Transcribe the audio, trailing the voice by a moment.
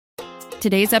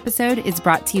Today's episode is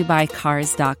brought to you by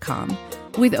Cars.com.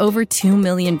 With over 2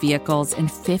 million vehicles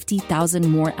and 50,000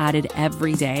 more added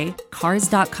every day,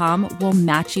 Cars.com will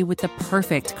match you with the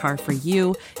perfect car for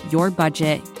you, your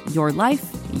budget, your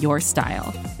life, your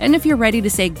style. And if you're ready to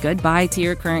say goodbye to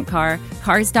your current car,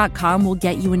 Cars.com will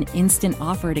get you an instant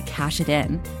offer to cash it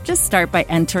in. Just start by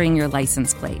entering your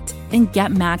license plate and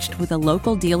get matched with a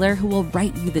local dealer who will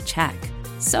write you the check.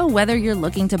 So whether you're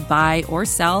looking to buy or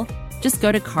sell, just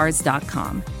go to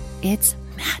Cars.com. It's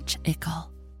magical.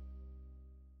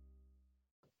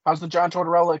 How's the John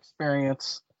Tortorella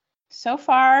experience? So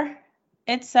far,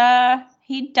 it's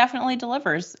he definitely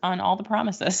delivers on all the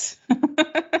promises.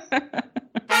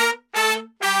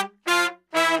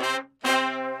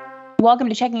 Welcome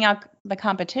to checking out the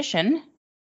competition,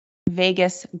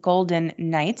 Vegas Golden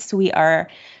Knights. We are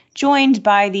joined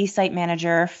by the site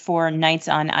manager for Knights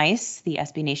on Ice, the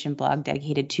SB Nation blog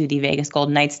dedicated to the Vegas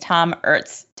Golden Knights, Tom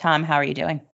Ertz. Tom, how are you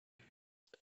doing?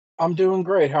 I'm doing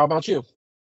great. How about you?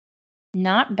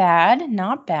 Not bad,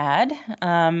 not bad.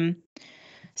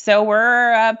 So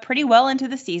we're pretty well into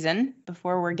the season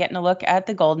before we're getting a look at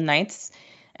the Golden Knights.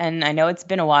 And I know it's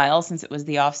been a while since it was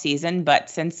the off season, but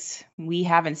since we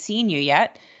haven't seen you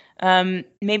yet,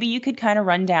 maybe you could kind of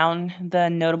run down the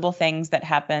notable things that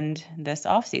happened this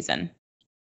off season.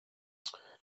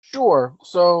 Sure.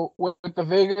 So with the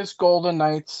Vegas Golden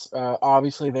Knights,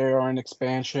 obviously they are an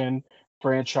expansion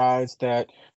franchise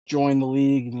that joined the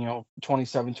league in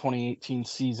 2018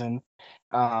 season.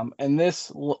 And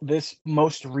this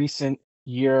most recent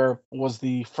year was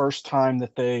the first time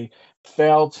that they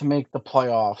failed to make the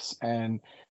playoffs, and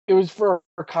it was for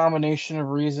a combination of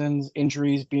reasons,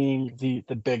 injuries being the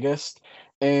biggest.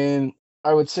 And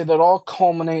I would say that all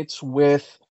culminates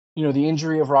with the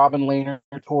injury of Robin Lehner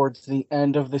towards the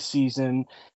end of the season.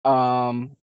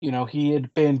 He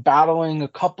had been battling a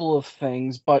couple of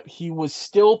things, but he was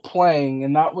still playing,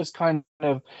 and that was kind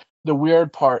of the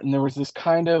weird part. And there was this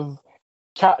kind of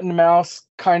cat and mouse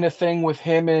kind of thing with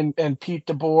him and Pete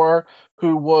DeBoer,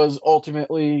 who was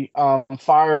ultimately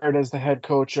fired as the head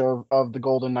coach of the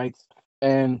Golden Knights.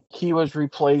 And he was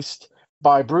replaced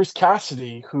by Bruce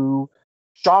Cassidy, who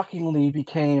shockingly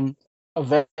became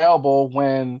available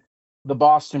when the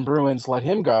Boston Bruins let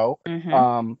him go.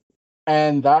 Mm-hmm.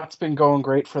 And that's been going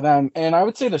great for them. And I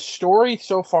would say the story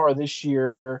so far this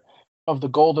year of the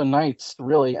Golden Knights,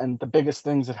 really, and the biggest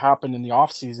things that happened in the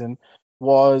offseason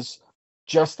was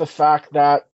just the fact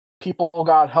that people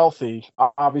got healthy.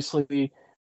 Obviously,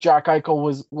 Jack Eichel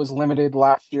was limited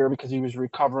last year because he was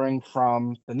recovering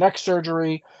from the neck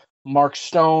surgery. Mark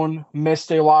Stone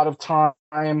missed a lot of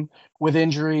time with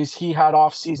injuries. He had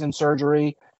off-season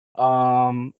surgery.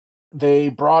 They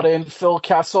brought in Phil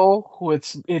Kessel, who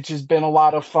it's just been a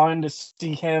lot of fun to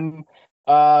see him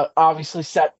obviously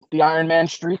set the Iron Man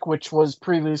streak, which was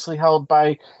previously held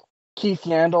by Keith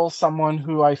Yandel, someone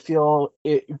who I feel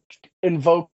it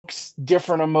invokes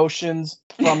different emotions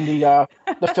from the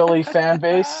Philly fan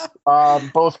base,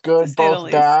 both good,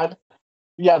 both bad.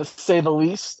 Yeah, to say the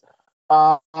least.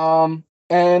 And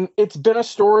it's been a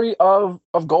story of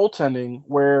goaltending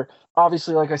where,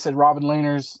 obviously, like I said, Robin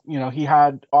Lehner's, he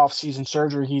had off-season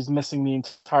surgery. He's missing the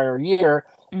entire year.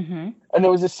 Mm-hmm. And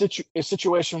there was a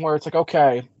situation where it's like,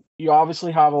 okay, you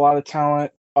obviously have a lot of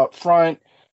talent up front.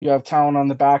 You have talent on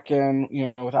the back end,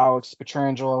 with Alex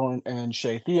Pietrangelo and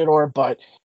Shea Theodore, but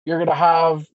you're going to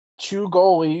have two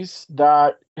goalies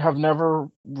that have never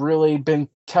really been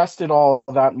tested all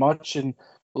that much, and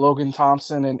Logan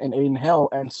Thompson and Aiden Hill.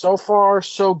 And so far,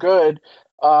 so good,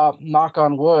 knock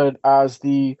on wood, as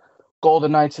the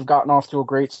Golden Knights have gotten off to a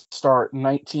great start.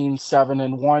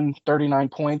 19-7-1, 39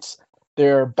 points.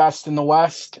 They're best in the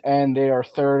West, and they are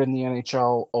third in the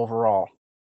NHL overall.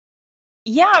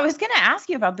 Yeah, I was going to ask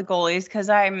you about the goalies because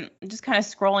I'm just kind of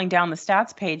scrolling down the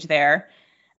stats page there,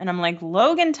 and I'm like,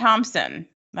 Logan Thompson,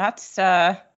 that's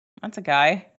a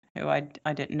guy who I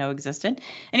didn't know existed,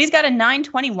 and he's got a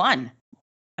 921.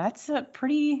 That's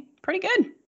pretty good.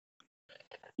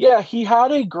 Yeah, he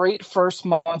had a great first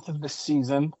month of the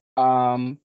season,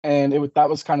 and that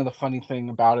was kind of the funny thing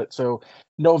about it. So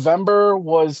November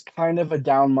was kind of a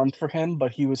down month for him,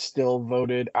 but he was still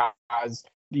voted as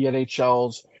the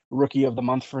NHL's Rookie of the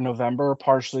Month for November,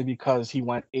 partially because he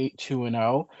went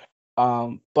 8-2-0.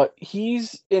 But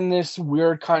he's in this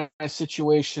weird kind of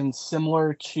situation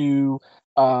similar to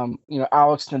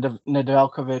Alex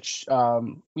Nedeljkovic,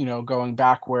 going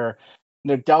back, where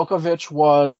Nedeljkovic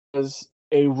was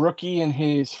a rookie in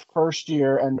his first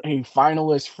year and a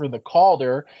finalist for the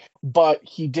Calder, but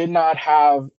he did not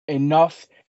have enough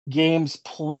games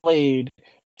played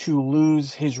to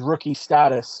lose his rookie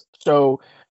status. So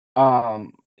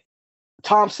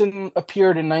Thompson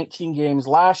appeared in 19 games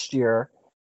last year,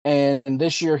 and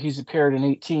this year he's appeared in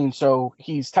 18, so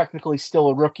he's technically still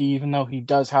a rookie, even though he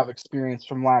does have experience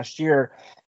from last year.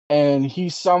 And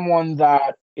he's someone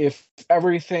that, if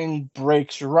everything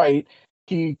breaks right,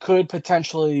 he could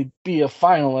potentially be a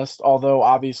finalist, although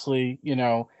obviously,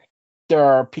 there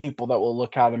are people that will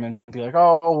look at him and be like,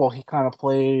 oh, well, he kind of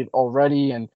played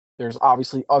already, and there's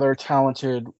obviously other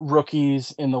talented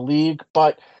rookies in the league.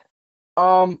 But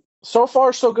so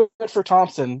far, so good for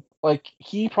Thompson. Like,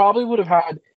 he probably would have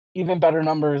had even better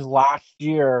numbers last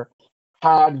year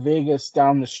had Vegas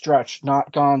down the stretch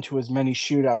not gone to as many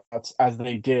shootouts as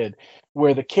they did.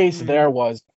 Where the case there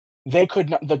was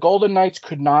the Golden Knights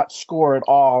could not score at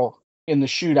all in the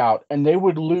shootout, and they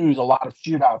would lose a lot of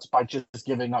shootouts by just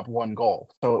giving up one goal.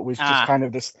 So it was just kind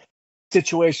of this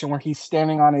situation where he's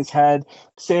standing on his head,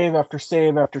 save after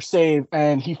save after save,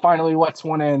 and he finally lets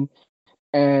one in,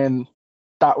 and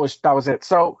that was it.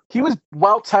 So he was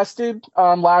well tested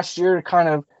last year to kind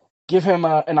of give him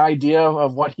an idea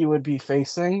of what he would be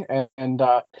facing, and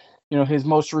his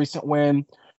most recent win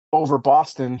over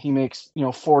Boston, he makes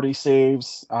 40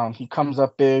 saves. He comes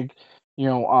up big,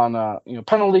 on a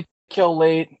penalty kill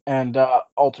late, and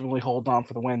ultimately hold on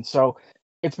for the win. So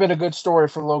it's been a good story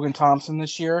for Logan Thompson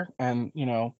this year, and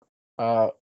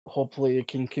hopefully it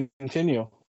can continue.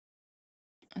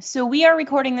 So we are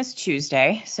recording this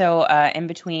Tuesday. So in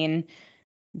between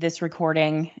this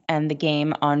recording and the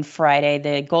game on Friday,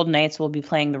 the Golden Knights will be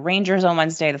playing the Rangers on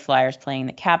Wednesday, the Flyers playing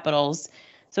the Capitals.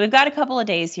 So we've got a couple of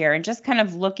days here, and just kind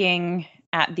of looking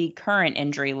at the current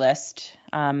injury list.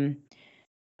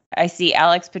 I see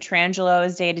Alex Pietrangelo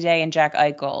is day-to-day and Jack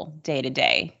Eichel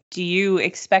day-to-day. Do you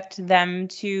expect them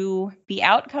to be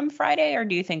out come Friday, or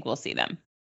do you think we'll see them?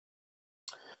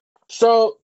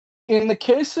 So in the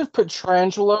case of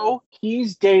Pietrangelo,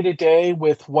 he's day-to-day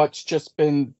with what's just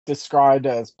been described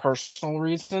as personal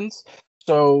reasons.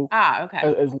 So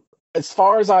okay. As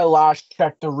far as I last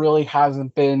checked, there really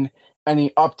hasn't been any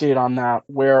update on that,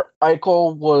 where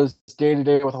Eichel was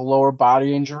day-to-day with a lower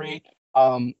body injury.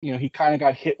 He kind of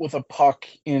got hit with a puck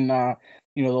in, the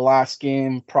last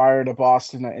game prior to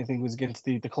Boston. I think it was against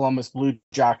the Columbus Blue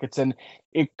Jackets, and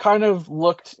it kind of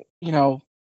looked,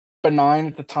 benign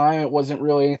at the time. It wasn't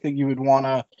really anything you would want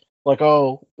to,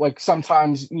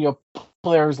 sometimes,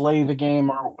 players lay the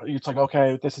game, or it's like,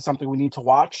 okay, this is something we need to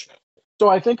watch. So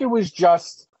I think it was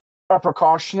just a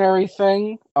precautionary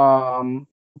thing.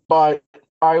 But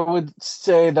I would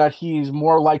say that he's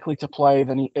more likely to play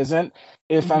than he isn't.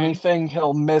 If anything,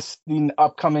 he'll miss the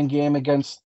upcoming game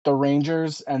against the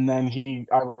Rangers, and then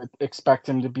I would expect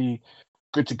him to be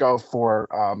good to go for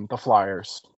the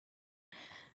Flyers.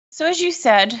 So as you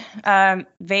said,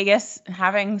 Vegas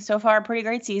having so far a pretty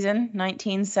great season,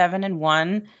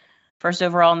 19-7-1, first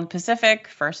overall in the Pacific,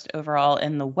 first overall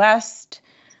in the West.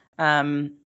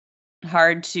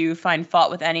 Hard to find fault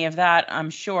with any of that,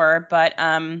 I'm sure, but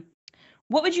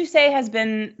what would you say has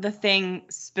been the thing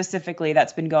specifically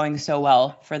that's been going so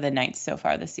well for the Knights so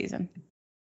far this season?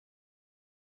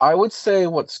 I would say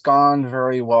what's gone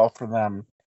very well for them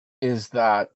is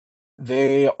that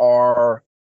they are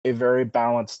a very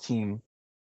balanced team.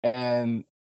 And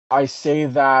I say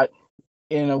that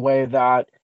in a way that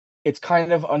it's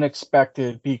kind of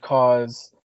unexpected,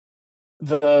 because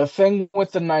the thing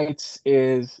with the Knights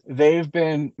is they've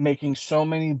been making so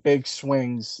many big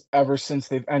swings ever since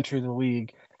they've entered the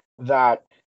league that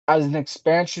as an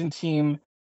expansion team,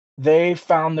 they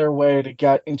found their way to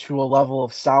get into a level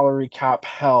of salary cap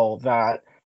hell that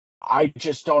I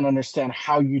just don't understand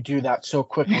how you do that so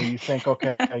quickly. You think,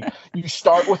 okay, you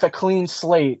start with a clean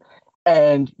slate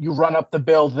and you run up the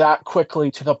bill that quickly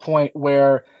to the point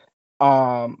where,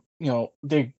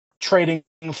 they trading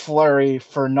Fleury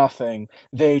for nothing.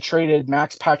 They traded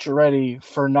Max Pacioretty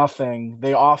for nothing.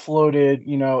 They offloaded,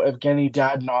 Evgeny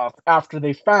Dadonov after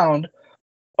they found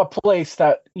a place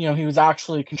that, he was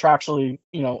actually contractually,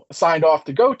 signed off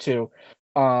to go to.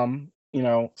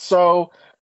 So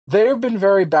they've been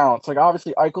very balanced. Like,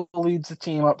 obviously, Eichel leads the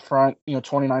team up front,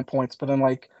 29 points, but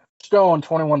then, Stone,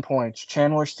 21 points,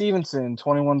 Chandler Stevenson,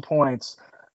 21 points,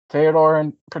 Theodore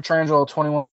and Pietrangelo,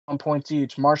 21 points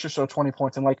each, Marchessault, 20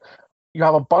 points, and, you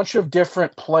have a bunch of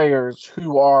different players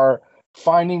who are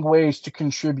finding ways to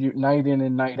contribute night in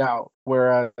and night out,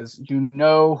 whereas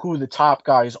who the top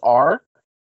guys are,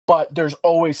 but there's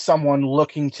always someone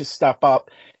looking to step up.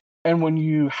 And when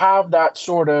you have that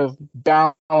sort of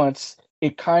balance,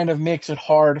 it kind of makes it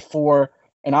hard for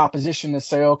an opposition to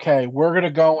say, okay, we're going to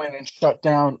go in and shut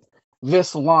down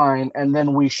this line, and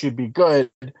then we should be good.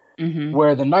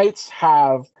 Where the Knights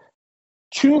have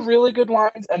two really good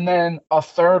lines, and then a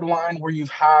third line where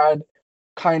you've had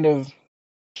kind of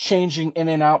changing in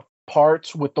and out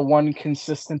parts, with the one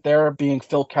consistent there being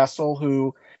Phil Kessel,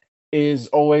 who is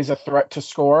always a threat to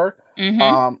score.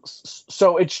 Mm-hmm.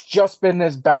 So it's just been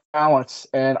this balance,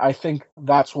 and I think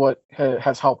that's what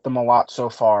has helped them a lot so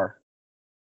far.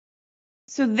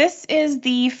 So this is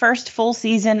the first full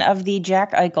season of the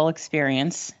Jack Eichel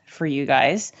experience for you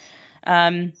guys.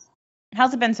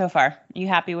 How's it been so far? Are you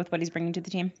happy with what he's bringing to the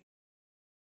team?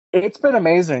 It's been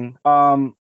amazing,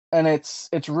 and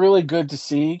it's really good to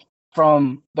see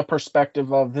from the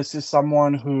perspective of, this is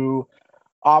someone who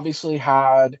obviously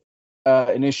had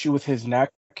an issue with his neck.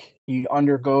 He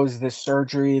undergoes this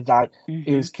surgery that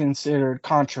is considered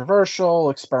controversial,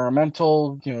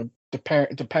 experimental,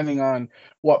 depending on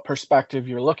what perspective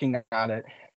you're looking at it.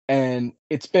 And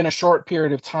it's been a short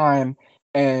period of time,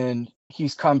 and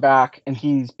he's come back, and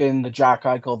he's been the Jack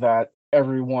Eichel that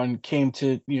everyone came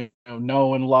to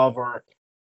know and love, or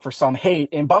for some hate,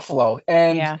 in Buffalo.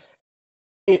 And Yeah.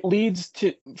 it leads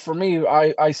to, for me,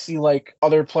 I see like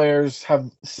other players have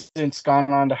since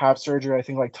gone on to have surgery. I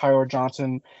think like Tyler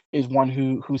Johnson is one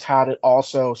who's had it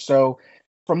also. So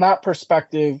from that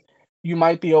perspective, you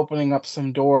might be opening up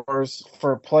some doors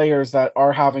for players that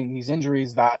are having these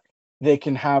injuries, that they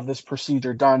can have this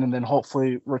procedure done and then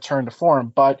hopefully return to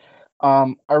form. But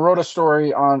I wrote a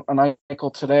story on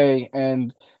Eichel today,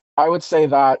 and I would say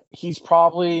that he's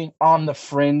probably on the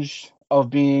fringe of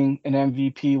being an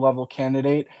MVP level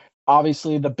candidate.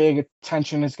 Obviously, the big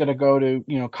attention is going to go to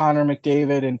Connor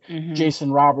McDavid and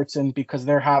Jason Robertson, because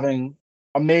they're having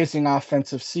amazing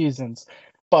offensive seasons.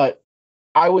 But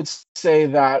I would say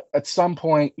that at some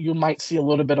point you might see a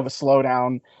little bit of a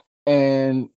slowdown,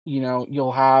 and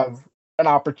you'll have an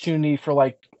opportunity for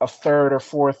like a third or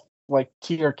fourth like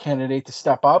tier candidate to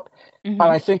step up. And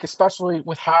I think especially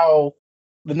with how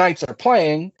the Knights are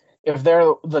playing, if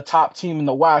they're the top team in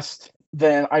the West,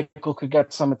 then Eichel could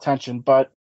get some attention.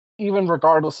 But even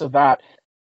regardless of that,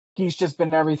 he's just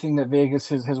been everything that Vegas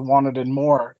has wanted and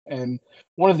more. And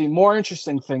one of the more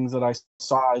interesting things that I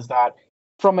saw is that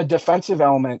from a defensive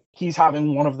element, he's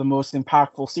having one of the most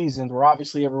impactful seasons, where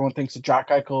obviously everyone thinks of Jack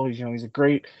Eichel. He's a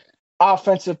great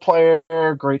offensive player,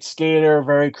 great skater,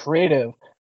 very creative.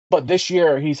 But this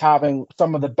year, he's having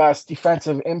some of the best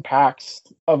defensive impacts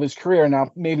of his career. Now,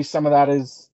 maybe some of that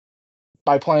is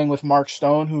by playing with Mark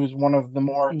Stone, who is one of the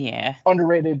more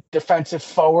underrated defensive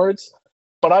forwards.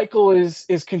 But Eichel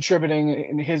is contributing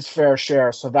in his fair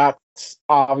share. So that's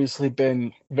obviously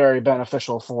been very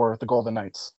beneficial for the Golden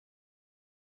Knights.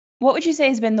 What would you say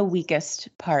has been the weakest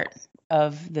part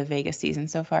of the Vegas season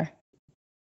so far?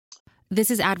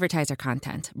 This is advertiser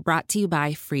content brought to you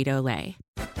by Frito-Lay.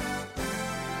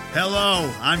 Hello,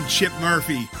 I'm Chip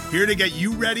Murphy, here to get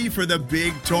you ready for the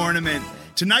big tournament.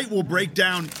 Tonight we'll break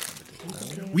down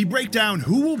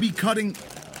who will be cutting...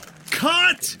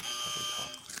 Cut!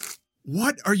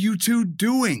 What are you two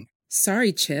doing?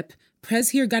 Sorry, Chip.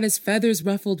 Prez here got his feathers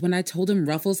ruffled when I told him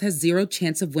Ruffles has zero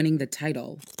chance of winning the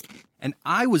title. And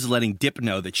I was letting Dip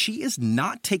know that she is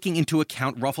not taking into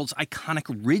account Ruffles'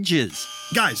 iconic ridges.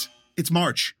 Guys, it's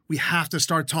March. We have to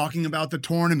start talking about the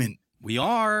tournament. We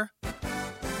are.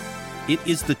 It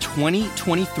is the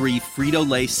 2023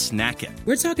 Frito-Lay Snack It.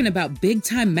 We're talking about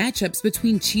big-time matchups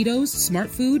between Cheetos, Smart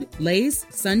Food, Lay's,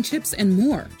 Sun Chips, and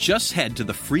more. Just head to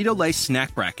the Frito-Lay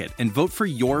Snack Bracket and vote for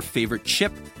your favorite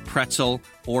chip, pretzel,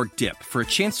 or dip for a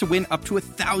chance to win up to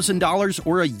 $1,000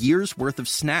 or a year's worth of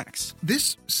snacks.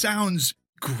 This sounds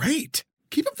great.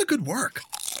 Keep up the good work.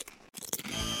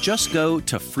 Just go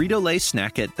to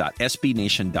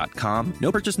fritolaysnackit.sbnation.com.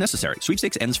 No purchase necessary.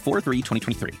 Sweepstakes ends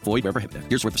 4/3/2023. Void where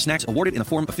prohibited. Year's worth of snacks awarded in the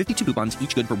form of 52 coupons,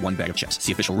 each good for one bag of chips.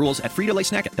 See official rules at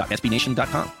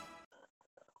fritolaysnackit.sbnation.com.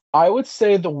 I would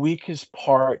say the weakest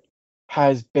part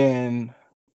has been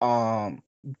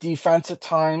defense at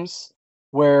times,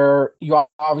 where you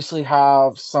obviously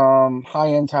have some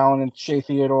high-end talent in Shea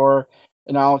Theodore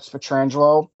and Alex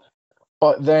Pietrangelo.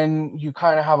 But then you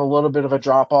kind of have a little bit of a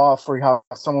drop-off, where you have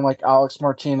someone like Alex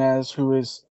Martinez, who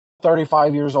is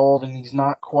 35 years old, and he's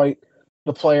not quite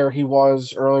the player he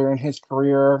was earlier in his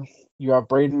career. You have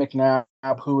Braden McNabb,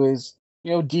 who is,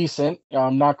 decent,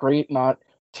 not great, not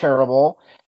terrible.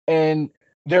 And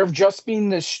there have just been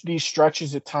these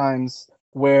stretches at times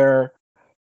where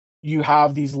you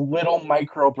have these little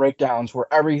micro breakdowns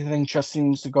where everything just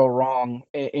seems to go wrong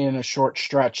in a short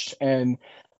stretch. And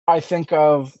I think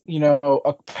of,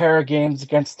 a pair of games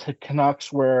against the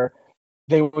Canucks where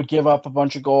they would give up a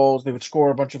bunch of goals, they would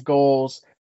score a bunch of goals,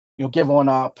 give one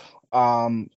up.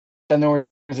 Then there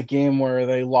was a game where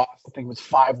they lost, I think it was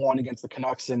 5-1 against the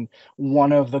Canucks, and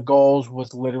one of the goals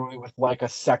was literally with like a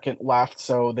second left,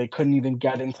 so they couldn't even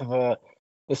get into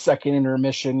the second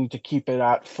intermission to keep it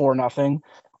at 4-0.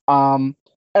 And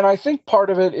I think part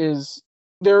of it is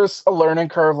there's a learning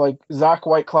curve. Like Zach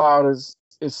Whitecloud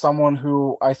is someone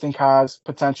who I think has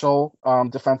potential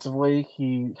defensively.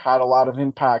 He had a lot of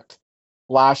impact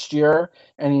last year,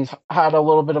 and he's had a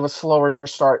little bit of a slower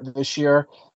start this year.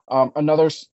 Another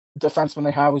defenseman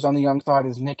they have who's on the young side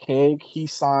is Nick Hague. He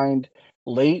signed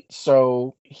late,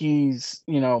 so he's,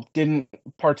 didn't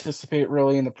participate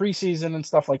really in the preseason and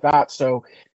stuff like that. So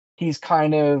he's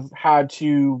kind of had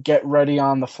to get ready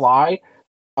on the fly.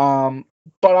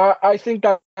 But I think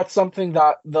that's something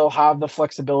that they'll have the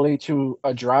flexibility to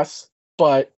address.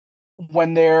 But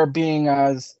when they're being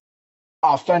as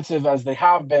offensive as they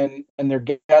have been and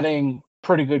they're getting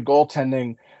pretty good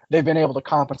goaltending, they've been able to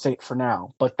compensate for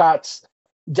now. But that's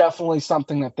definitely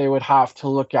something that they would have to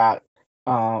look at,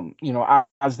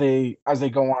 as they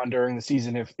go on during the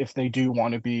season if they do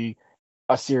want to be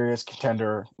a serious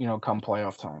contender, come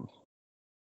playoff time.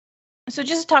 So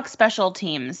just to talk special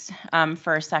teams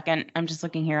for a second. I'm just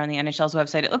looking here on the NHL's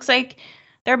website. It looks like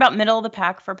they're about middle of the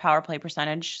pack for power play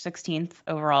percentage, 16th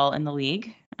overall in the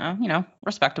league.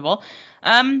 Respectable.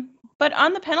 But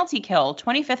on the penalty kill,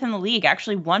 25th in the league,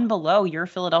 actually one below your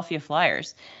Philadelphia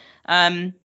Flyers.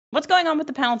 What's going on with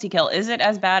the penalty kill? Is it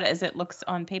as bad as it looks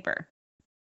on paper?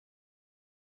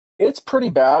 It's pretty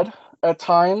bad at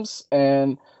times,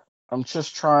 and I'm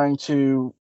just trying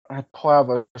to have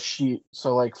a sheet.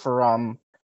 So like for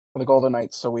the Golden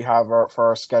Knights, so we have for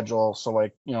our schedule, so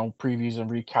like, previews and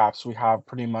recaps, we have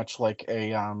pretty much like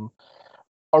a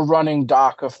running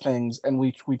doc of things, and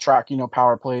we track,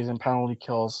 power plays and penalty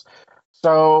kills.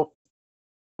 So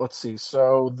let's see.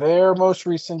 So their most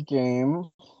recent game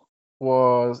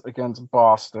was against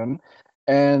Boston,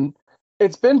 and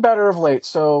it's been better of late.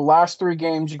 So last 3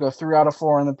 games, you go 3 out of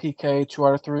 4 in the PK, 2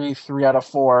 out of 3, 3 out of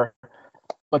 4.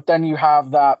 But then you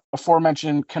have that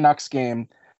aforementioned Canucks game.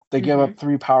 They give up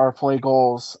 3 power play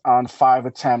goals on 5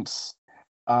 attempts.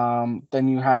 Then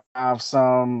you have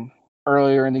some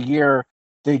earlier in the year,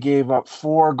 they gave up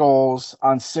 4 goals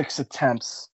on 6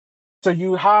 attempts. So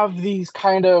you have these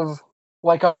kind of,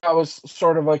 like I was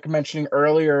sort of like mentioning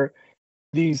earlier,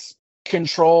 these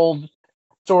controlled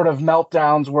sort of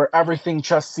meltdowns where everything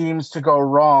just seems to go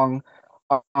wrong,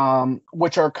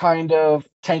 which are kind of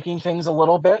tanking things a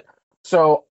little bit.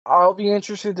 So I'll be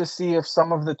interested to see if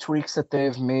some of the tweaks that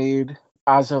they've made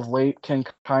as of late can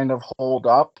kind of hold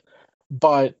up.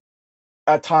 But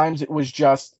at times it was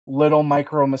just little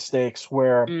micro mistakes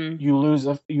where you lose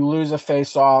a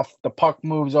face off, the puck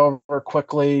moves over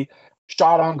quickly,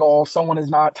 shot on goal, someone is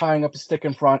not tying up a stick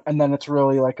in front, and then it's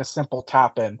really like a simple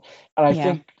tap in. And I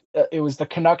think it was the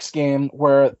Canucks game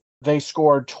where they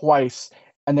scored twice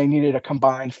and they needed a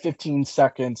combined 15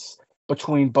 seconds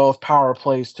between both power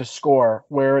plays to score,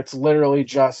 where it's literally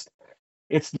just,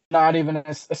 it's not even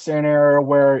a scenario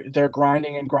where they're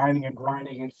grinding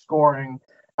and scoring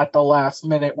at the last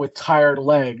minute with tired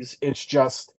legs. It's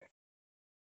just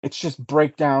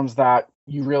breakdowns that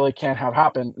you really can't have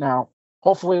happen. Now,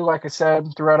 hopefully, like I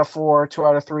said, 3 out of 4, 2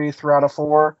 out of 3, 3 out of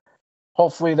 4,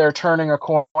 hopefully they're turning a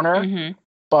corner.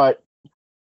 But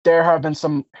there have been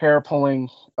some hair-pulling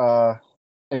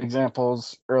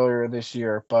examples earlier this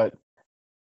year. But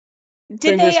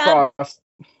fingers crossed.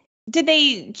 Did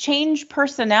they change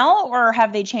personnel or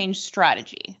have they changed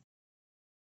strategy?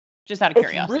 Just out of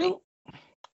curiosity.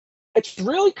 It's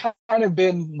really kind of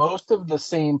been most of the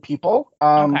same people.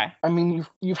 Okay. I mean,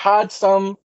 you've had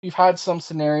some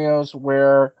scenarios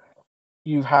where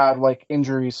you've had like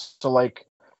injuries. So like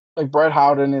Brett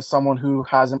Howden is someone who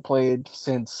hasn't played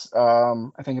since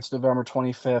I think it's November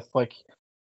 25th. Like,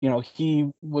 he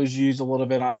was used a little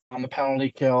bit on the penalty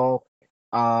kill.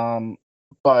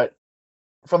 But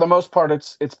for the most part,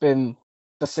 it's been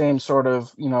the same sort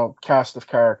of, cast of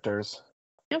characters.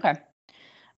 Okay.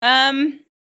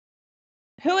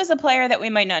 Who is a player that we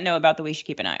might not know about that we should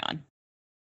keep an eye on?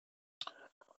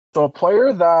 So a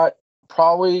player that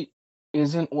probably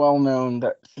isn't well known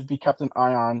that should be kept an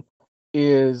eye on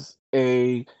is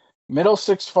a middle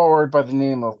 6 forward by the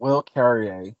name of Will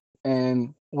Carrier.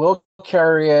 And Will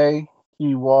Carrier,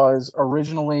 he was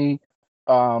originally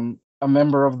a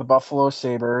member of the Buffalo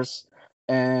Sabres,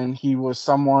 and he was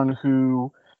someone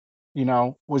who,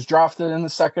 was drafted in the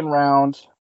second round,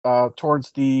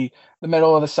 towards the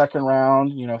middle of the second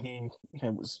round. He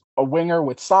was a winger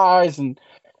with size, and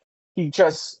he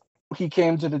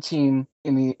came to the team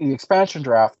in the expansion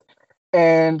draft.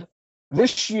 And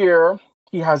this year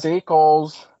he has 8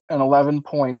 goals and 11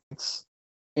 points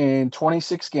in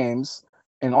 26 games.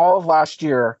 And all of last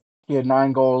year he had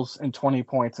 9 goals and 20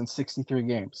 points in 63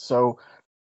 games. So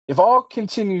if all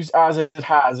continues as it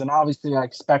has, and obviously I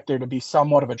expect there to be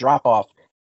somewhat of a drop off,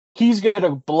 he's going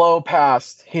to blow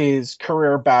past his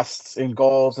career bests in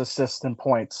goals, assists, and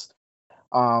points.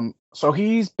 So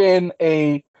he's been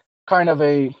a kind of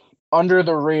a under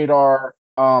the radar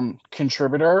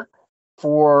contributor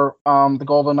for the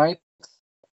Golden Knights.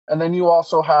 And then you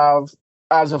also have,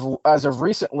 as of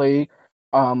recently,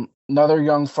 another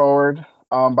young forward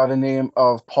by the name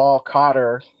of Paul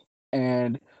Cotter,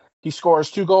 and he scores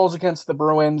 2 goals against the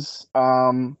Bruins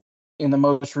in the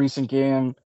most recent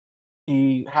game.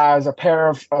 He has a pair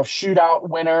of shootout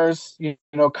winners,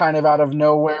 kind of out of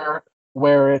nowhere,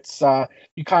 where it's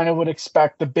you kind of would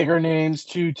expect the bigger names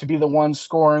to be the ones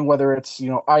scoring, whether it's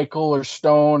Eichel or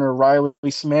Stone or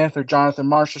Riley Smith or Jonathan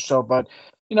Marchessault, but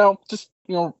just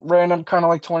random kind of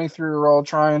like 23-year-old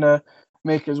trying to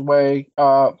make his way,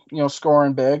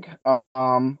 scoring big.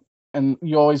 And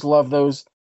you always love those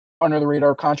under the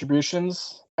radar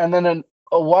contributions. And then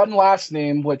a one last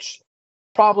name, which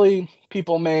probably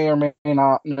people may or may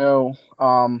not know,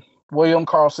 William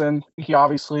Karlsson. He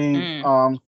obviously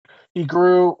he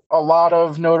grew a lot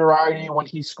of notoriety when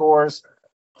he scores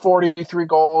 43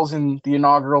 goals in the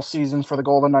inaugural season for the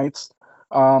Golden Knights.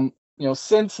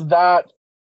 Since that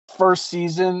first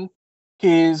season,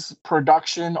 his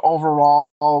production overall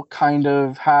kind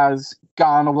of has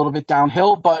gone a little bit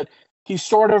downhill, but he's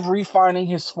sort of refining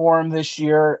his form this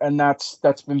year, and that's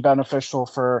been beneficial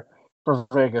for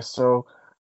Vegas. So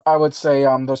I would say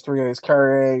those 3 A's: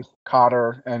 Carrier,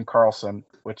 Cotter, and Karlsson,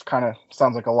 which kind of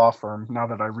sounds like a law firm now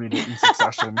that I read it in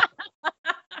succession.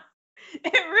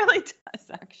 It really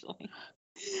does, actually.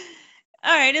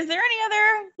 All right. Is there any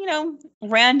other,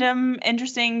 random,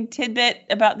 interesting tidbit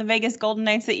about the Vegas Golden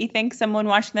Knights that you think someone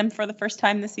watching them for the first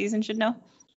time this season should know?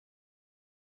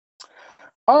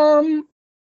 I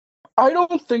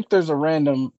don't think there's a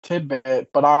random tidbit,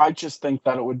 but I just think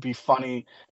that it would be funny,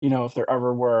 if there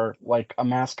ever were like a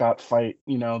mascot fight,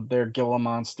 their Gila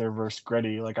Monster versus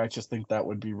Gritty. Like, I just think that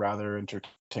would be rather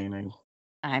entertaining.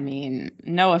 I mean,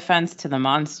 no offense to the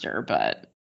monster,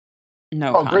 but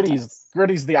no. Oh,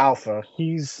 Gritty's the alpha.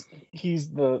 He's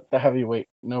the heavyweight.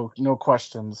 No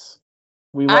questions.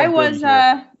 We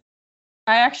love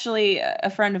I actually, a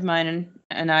friend of mine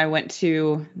and I went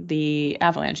to the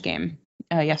Avalanche game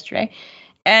yesterday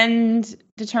and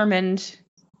determined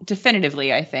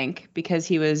definitively, I think, because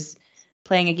he was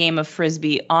playing a game of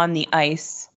Frisbee on the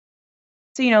ice.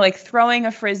 So, like throwing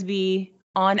a Frisbee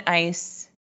on ice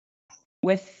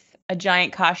with a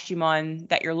giant costume on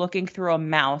that you're looking through a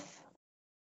mouth,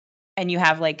 and you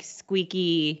have like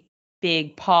squeaky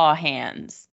big paw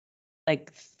hands,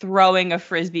 like throwing a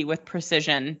Frisbee with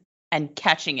precision and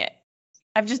catching it.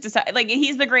 I've just decided, like,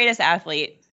 he's the greatest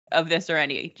athlete of this or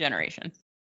any generation,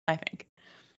 I think.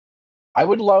 I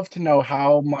would love to know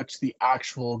how much the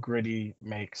actual Gritty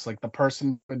makes. Like, the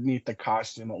person beneath the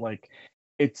costume, like,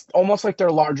 it's almost like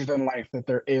they're larger than life, that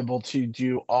they're able to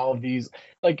do all of these.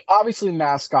 Like, obviously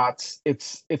mascots,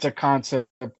 it's a concept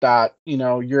that,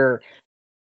 you're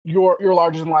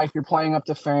larger than life, you're playing up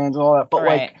to fans and all that. But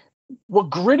right. Like, what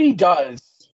Gritty does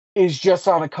is just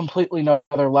on a completely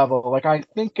another level. Like, I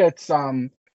think it's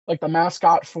like the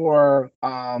mascot for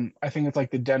I think it's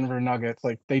like the Denver Nuggets.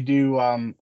 Like, they do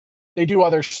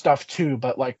other stuff too,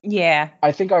 but like, yeah,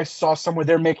 I think I saw somewhere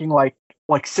they're making like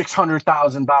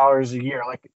 $600,000 a year.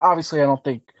 Like, obviously I don't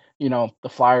think the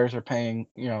Flyers are paying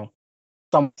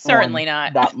certainly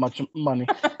not that much money.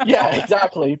 Yeah,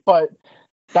 exactly. But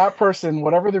that person,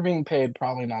 whatever they're being paid,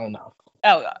 probably not enough.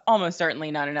 Oh, almost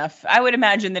certainly not enough. I would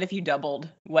imagine that if you doubled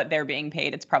what they're being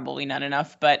paid, it's probably not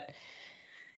enough. But,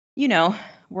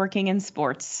 working in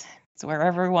sports, it's where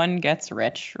everyone gets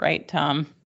rich, right, Tom?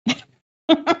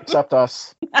 Except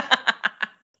us.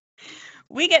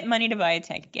 We get money to buy a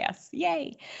tank of gas.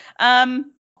 Yay.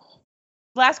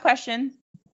 Last question.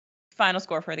 Final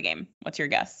score for the game. What's your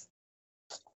guess?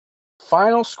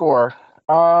 Final score.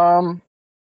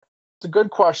 It's a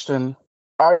good question.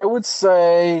 I would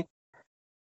say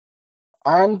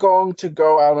I'm going to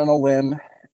go out on a limb,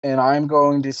 and I'm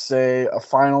going to say a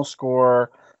final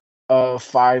score of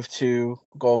 5-2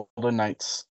 Golden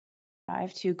Knights.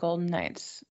 5-2 Golden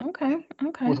Knights. Okay.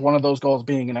 With one of those goals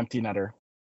being an empty netter.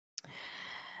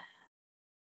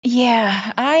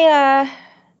 Yeah, I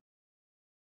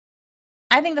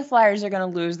think the Flyers are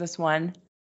going to lose this one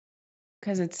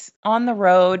because it's on the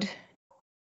road.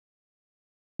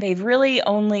 They've really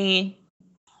only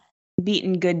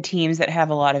beaten good teams that have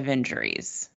a lot of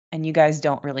injuries, and you guys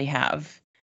don't really have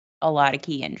a lot of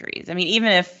key injuries. I mean,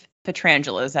 even if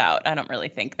Pietrangelo is out, I don't really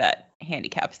think that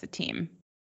handicaps the team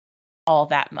all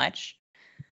that much.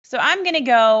 So I'm going to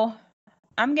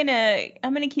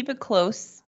keep it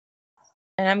close.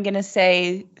 And I'm going to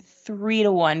say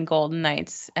 3-1 Golden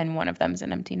Knights, and one of them's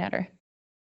an empty netter.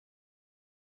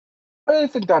 I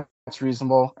think that's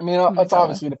reasonable. I mean, it's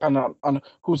obviously dependent on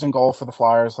who's in goal for the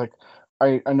Flyers. Like,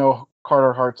 I know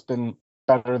Carter Hart's been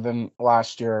better than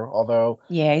last year, although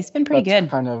yeah, he's been pretty good.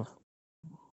 Kind of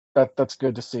that's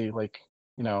good to see. Like,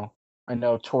 I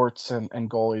know torts and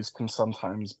goalies can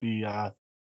sometimes be a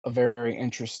very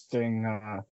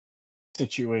interesting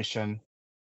situation.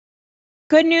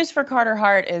 Good news for Carter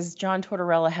Hart is John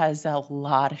Tortorella has a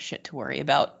lot of shit to worry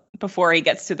about before he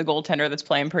gets to the goaltender that's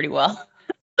playing pretty well.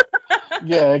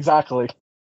 Yeah, exactly.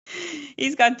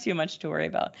 He's got too much to worry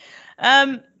about.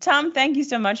 Tom, thank you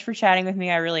so much for chatting with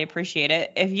me. I really appreciate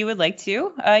it. If you would like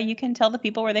to, you can tell the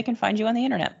people where they can find you on the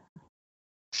internet.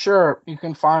 Sure. You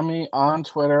can find me on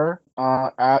Twitter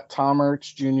at Tom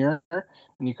Ertz Jr.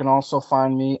 And you can also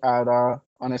find me at on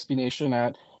SB Nation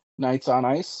at Knights on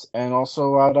Ice, and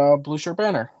also at Blue Shirt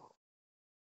Banner.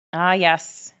 Ah,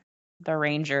 yes. The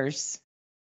Rangers,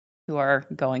 who are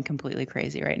going completely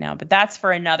crazy right now. But that's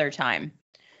for another time.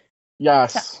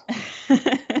 Yes.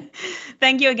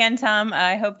 Thank you again, Tom.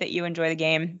 I hope that you enjoy the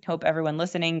game. Hope everyone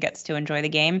listening gets to enjoy the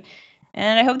game.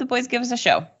 And I hope the boys give us a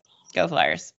show. Go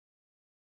Flyers.